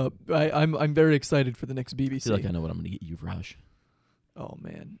 no, I'm very excited for the next BBC. I feel like I know what I'm gonna get you, Raj. Oh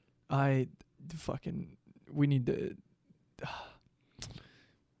man, we need to.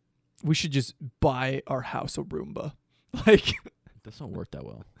 We should just buy our house a Roomba. Like, that don't work that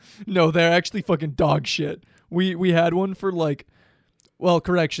well. No, they're actually fucking dog shit. We had one for like, well,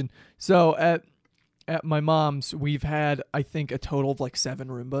 correction. So at my mom's, we've had I think a total of like 7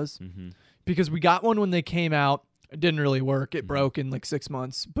 Roombas because we got one when they came out. It didn't really work. It broke in like 6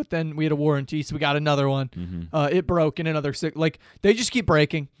 months. But then we had a warranty, so we got another one. It broke in another 6. Like, they just keep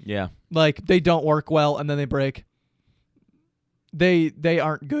breaking. Yeah. Like, they don't work well, and then they break. They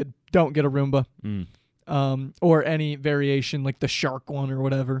aren't good. Don't get a Roomba. Or any variation, like the shark one or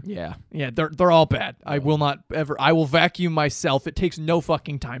whatever. Yeah. Yeah, they're all bad. I will not ever. I will vacuum myself. It takes no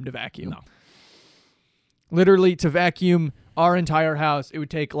fucking time to vacuum. No. Literally, to vacuum our entire house, it would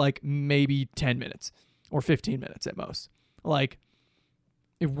take like maybe 10 minutes. Or 15 minutes at most. Like,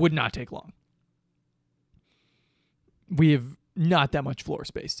 it would not take long. We have not that much floor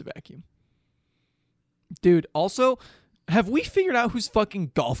space to vacuum. Dude, also, have we figured out whose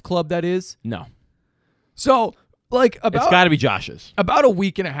fucking golf club that is? No. So, like, It's got to be Josh's. about a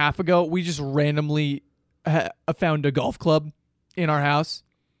week and a half ago, we just randomly found a golf club in our house.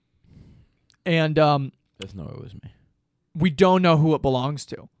 And There's no, it was me. we don't know who it belongs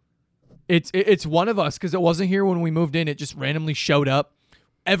to. It's one of us because it wasn't here when we moved in. It just randomly showed up.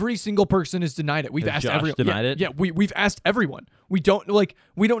 Every single person has denied it. We've Has asked Josh everyone. denied it? Yeah, we've asked everyone. We don't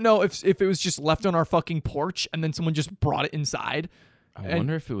know if it was just left on our fucking porch and then someone just brought it inside. I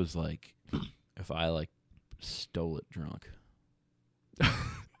wonder if it was like, if I like stole it drunk.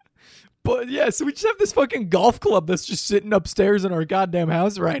 But yeah, so we just have this fucking golf club that's just sitting upstairs in our goddamn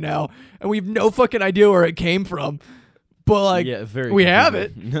house right now, and we have no fucking idea where it came from. But like, Yeah, very. we have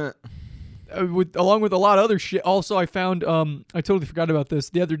it. confusing. Along with a lot of other shit. Also, I found I totally forgot about this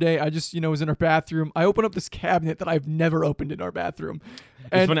the other day. I just was in our bathroom. I opened up this cabinet that I've never opened in our bathroom.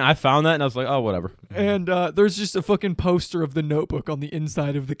 It's funny. I found that and I was like, oh, whatever. And there's just a fucking poster of The Notebook on the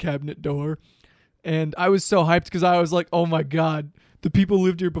inside of the cabinet door. And I was so hyped because I was like, oh my God, the people who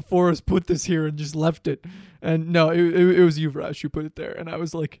lived here before us put this here and just left it. And no, it was you, Vrash, who put it there. And I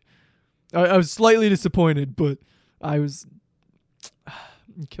was like, I was slightly disappointed, but I was,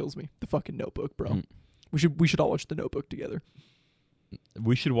 it kills me. The fucking Notebook, bro. We should all watch The Notebook together.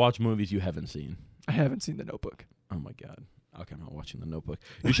 We should watch movies you haven't seen. I haven't seen The Notebook. Oh my God. Okay, I'm not watching The Notebook.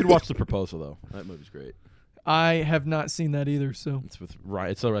 You should watch The Proposal though. That movie's great. I have not seen that either, so.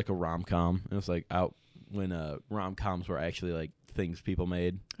 It's like a rom-com. And it's like out when rom-coms were actually like things people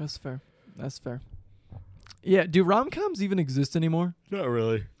made. That's fair. That's fair. Yeah, do rom-coms even exist anymore? Not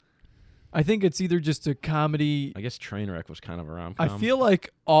really. I think it's either just a comedy. I guess Trainwreck was kind of a rom-com. I feel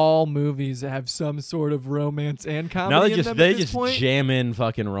like all movies have some sort of romance and comedy. Now in them they at this just point. jam in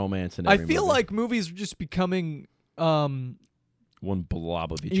fucking romance in I every feel movie. like movies are just becoming one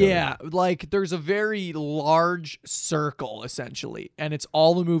blob of each other. yeah, like there's a very large circle essentially, and it's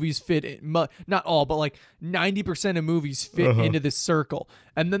all the movies fit in. Not all, but like 90% of movies fit into this circle.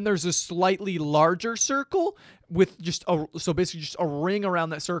 And then there's a slightly larger circle with just basically just a ring around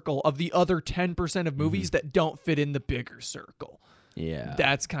that circle of the other 10% of movies that don't fit in the bigger circle. Yeah.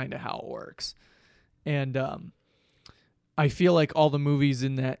 That's kind of how it works. And I feel like all the movies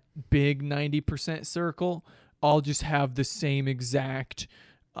in that big 90% circle all just have the same exact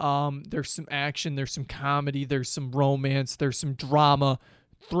there's some action, there's some comedy, there's some romance, there's some drama,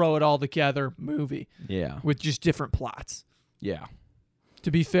 throw it all together movie. Yeah. With just different plots. Yeah.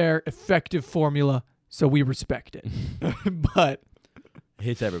 To be fair, effective formula, so we respect it. But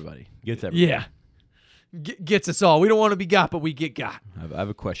Hits everybody. Gets everybody. yeah. Gets us all. We don't want to be got, but we get got. I have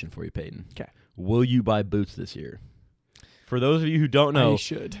a question for you, Peyton. Okay. Will you buy boots this year? For those of you who don't know, I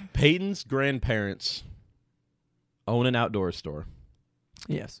should. Peyton's grandparents own an outdoor store.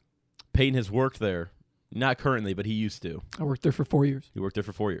 Yes. Peyton has worked there. Not currently, but he used to. I worked there for 4 years. He worked there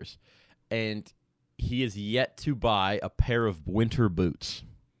for 4 years. And he is yet to buy a pair of winter boots.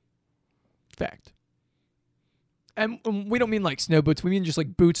 Fact. And we don't mean like snow boots. We mean just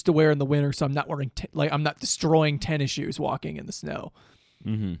like boots to wear in the winter, so I'm not wearing I'm not destroying tennis shoes walking in the snow.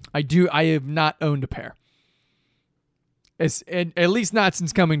 Mm-hmm. I have not owned a pair. And at least not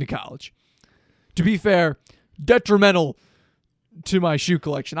since coming to college. To be fair, detrimental to my shoe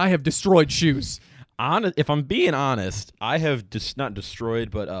collection. I have destroyed shoes. If I'm being honest, I have not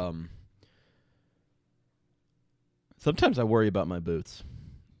destroyed, but sometimes I worry about my boots.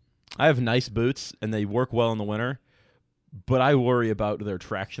 I have nice boots, and they work well in the winter, but I worry about their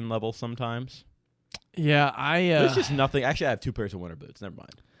traction level sometimes. Yeah, There's just nothing. Actually, I have 2 pairs of winter boots. Never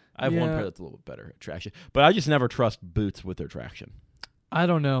mind. I have one Yeah. pair that's a little bit better at traction, but I just never trust boots with their traction. I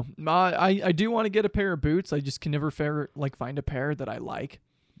don't know. I do want to get a pair of boots. I just can never find a pair that I like.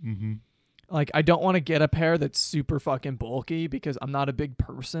 Mm-hmm. Like, I don't want to get a pair that's super fucking bulky because I'm not a big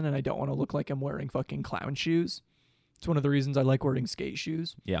person and I don't want to look like I'm wearing fucking clown shoes. It's one of the reasons I like wearing skate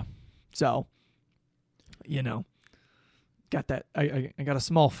shoes. Yeah. So, got that. I got a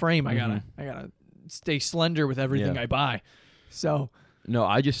small frame. I gotta stay slender with everything I buy. So No,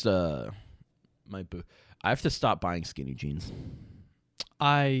 I just my boot. I have to stop buying skinny jeans.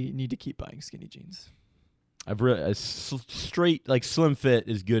 I need to keep buying skinny jeans. I've really straight like slim fit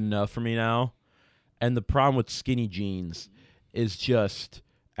is good enough for me now, and the problem with skinny jeans is just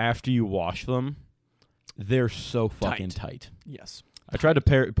after you wash them, they're so fucking tight. Yes. I tried to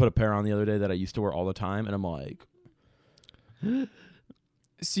put a pair on the other day that I used to wear all the time, and I'm like,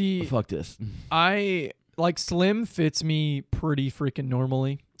 see, fuck this. I like slim fits me pretty freaking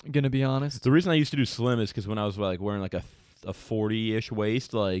normally. I'm gonna be honest. The reason I used to do slim is because when I was like wearing like a 40-ish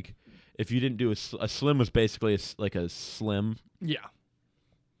waist, like if you didn't do a slim was basically like a slim. Yeah.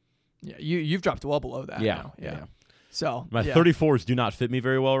 Yeah, you've dropped well below that. Yeah, now. yeah. So My 34s do not fit me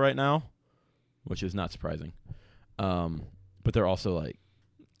very well right now, which is not surprising. But they're also like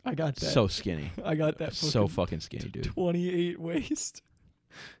I got that. so skinny. I got that. So fucking skinny, dude. 28 waist.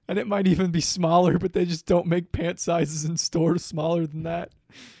 And it might even be smaller, but they just don't make pant sizes in stores smaller than that.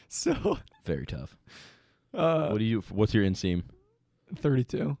 So very tough. What's your inseam?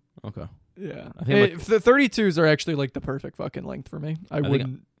 32. Okay. Yeah. I think the 32s are actually like the perfect fucking length for me. I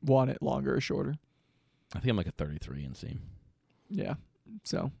wouldn't want it longer or shorter. I think I'm like a 33 inseam. Yeah.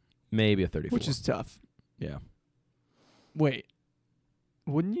 So maybe a 34. Which is tough. Yeah. Wait.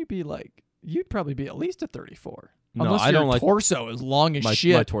 Wouldn't you be like you'd probably be at least a 34. No, Unless I don't your like torso is long as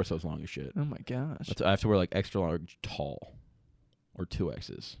shit. My torso is long as shit. Oh my gosh. I have to wear like extra large tall or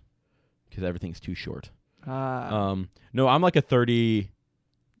 2Xs because everything's too short. No, I'm like a 33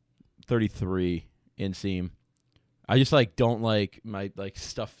 inseam. I just like don't like my like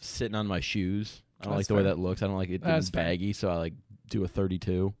stuff sitting on my shoes. I don't like the way that looks. I don't like it being baggy, so I like do a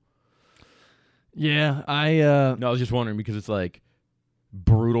 32. Yeah, No, I was just wondering because it's like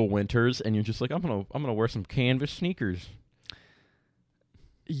brutal winters and you're just like I'm gonna wear some canvas sneakers.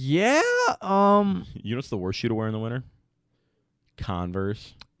 Yeah. You know what's the worst shoe to wear in the winter?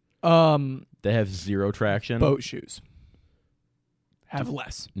 Converse. They have zero traction. Boat shoes have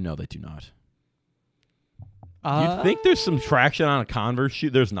less. No, they do not. You'd think there's some traction on a Converse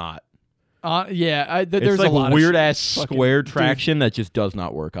shoe. There's not. Yeah, there's like a lot weird of ass square traction that just does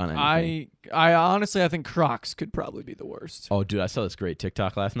not work on anything. I honestly, I think Crocs could probably be the worst. Oh, dude, I saw this great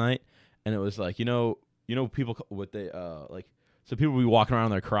TikTok last night, and it was like, you know, people what they like. So people will be walking around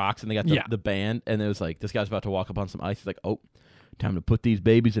in their Crocs, and they got the band, and it was like this guy's about to walk up on some ice. He's like, oh, time to put these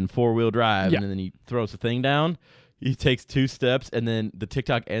babies in 4-wheel drive, and then he throws the thing down. He takes 2 steps, and then the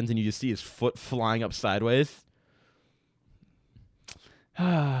TikTok ends, and you just see his foot flying up sideways.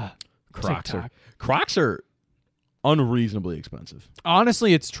 Crocs are unreasonably expensive.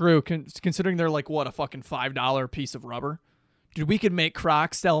 Honestly, it's true. Considering they're like what, a fucking $5 piece of rubber. Dude, we could make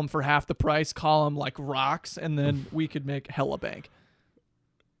Crocs, sell them for half the price, call them like rocks, and then we could make hella bank.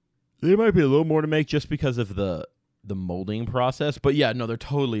 They might be a little more to make just because of the molding process, but yeah, no, they're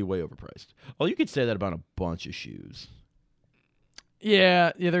totally way overpriced. Well, you could say that about a bunch of shoes.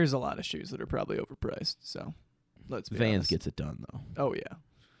 Yeah, there's a lot of shoes that are probably overpriced. So let's be Vans honest. gets it done though. Oh yeah.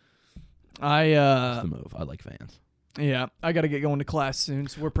 That's the move. I like Vans. Yeah, I got to get going to class soon,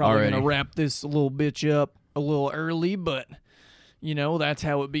 so we're probably going to wrap this little bitch up a little early, but you know, that's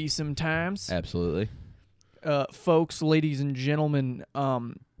how it be sometimes. Absolutely. Folks, ladies and gentlemen,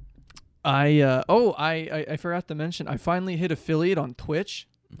 I forgot to mention, I finally hit affiliate on Twitch.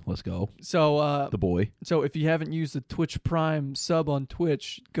 Let's go. So the boy. So if you haven't used the Twitch Prime sub on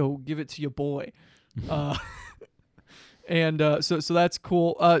Twitch, go give it to your boy. And so that's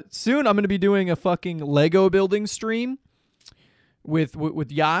cool. Soon I'm going to be doing a fucking Lego building stream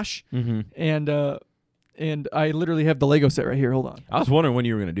with Yash, and I literally have the Lego set right here. Hold on. I was wondering when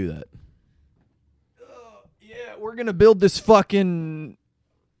you were going to do that. Yeah, we're going to build this fucking.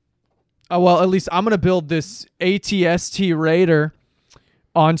 Well, at least I'm going to build this ATST Raider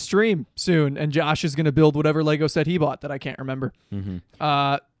on stream soon, and Josh is going to build whatever Lego set he bought that I can't remember. And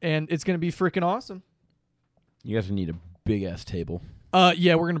it's going to be freaking awesome. You guys need a big ass table.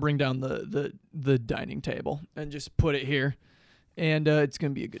 Yeah, we're going to bring down the dining table and just put it here, and it's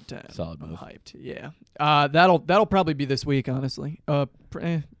going to be a good time. Solid move. I'm hyped. Yeah. That'll probably be this week, honestly.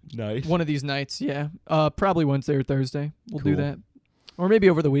 Nice. One of these nights, yeah. Probably Wednesday or Thursday. We'll do that. Or maybe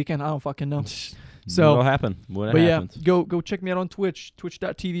over the weekend. I don't fucking know. So it'll happen when it happens. Yeah, go check me out on Twitch,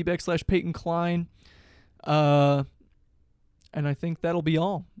 twitch.tv/Payton Klein. And I think that'll be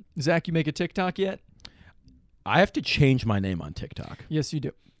all. Zach, you make a TikTok yet? I have to change my name on TikTok. Yes, you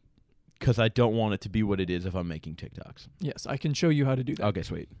do. Because I don't want it to be what it is if I'm making TikToks. Yes, I can show you how to do that. Okay,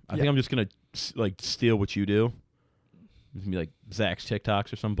 sweet. I think I'm just going to steal what you do. It's going to be like Zach's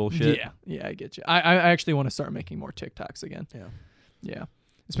TikToks or some bullshit. Yeah, I get you. I actually want to start making more TikToks again. Yeah.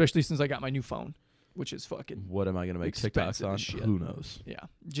 Especially since I got my new phone, which is fucking. What am I going to make TikToks on? Shit. Who knows? Yeah.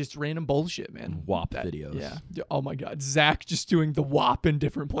 Just random bullshit, man. WAP videos. Yeah. Oh my God. Zach just doing the WAP in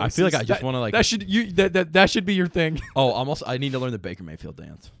different places. I feel like I just want to like. That should be your thing. Oh, I need to learn the Baker Mayfield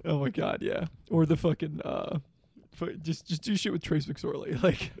dance. Oh my God. Yeah. Or the fucking. Just do shit with Trace McSorley.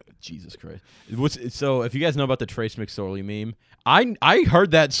 Like. Jesus Christ. So if you guys know about the Trace McSorley meme, I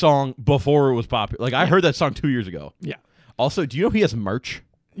heard that song before it was popular. Like I heard that song 2 years ago. Yeah. Also, do you know he has merch?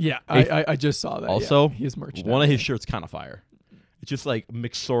 Yeah, I just saw that. Also, he has merch. One of his shirts kind of fire. It's just like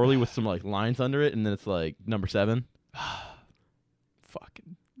McSorley with some like lines under it, and then it's like number 7. Fuck.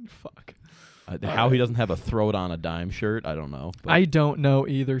 How he doesn't have a throw it on a dime shirt, I don't know. But I don't know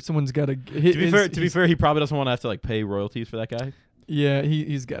either. Someone's got to. to be fair, he probably doesn't want to have to like pay royalties for that guy. Yeah,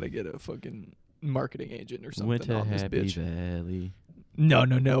 he's got to get a fucking marketing agent or something. Went to on this Happy bitch. Valley. No.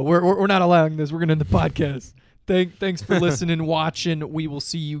 We're not allowing this. We're gonna end the podcast. Thanks for listening, watching. We will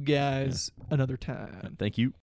see you guys another time. Thank you.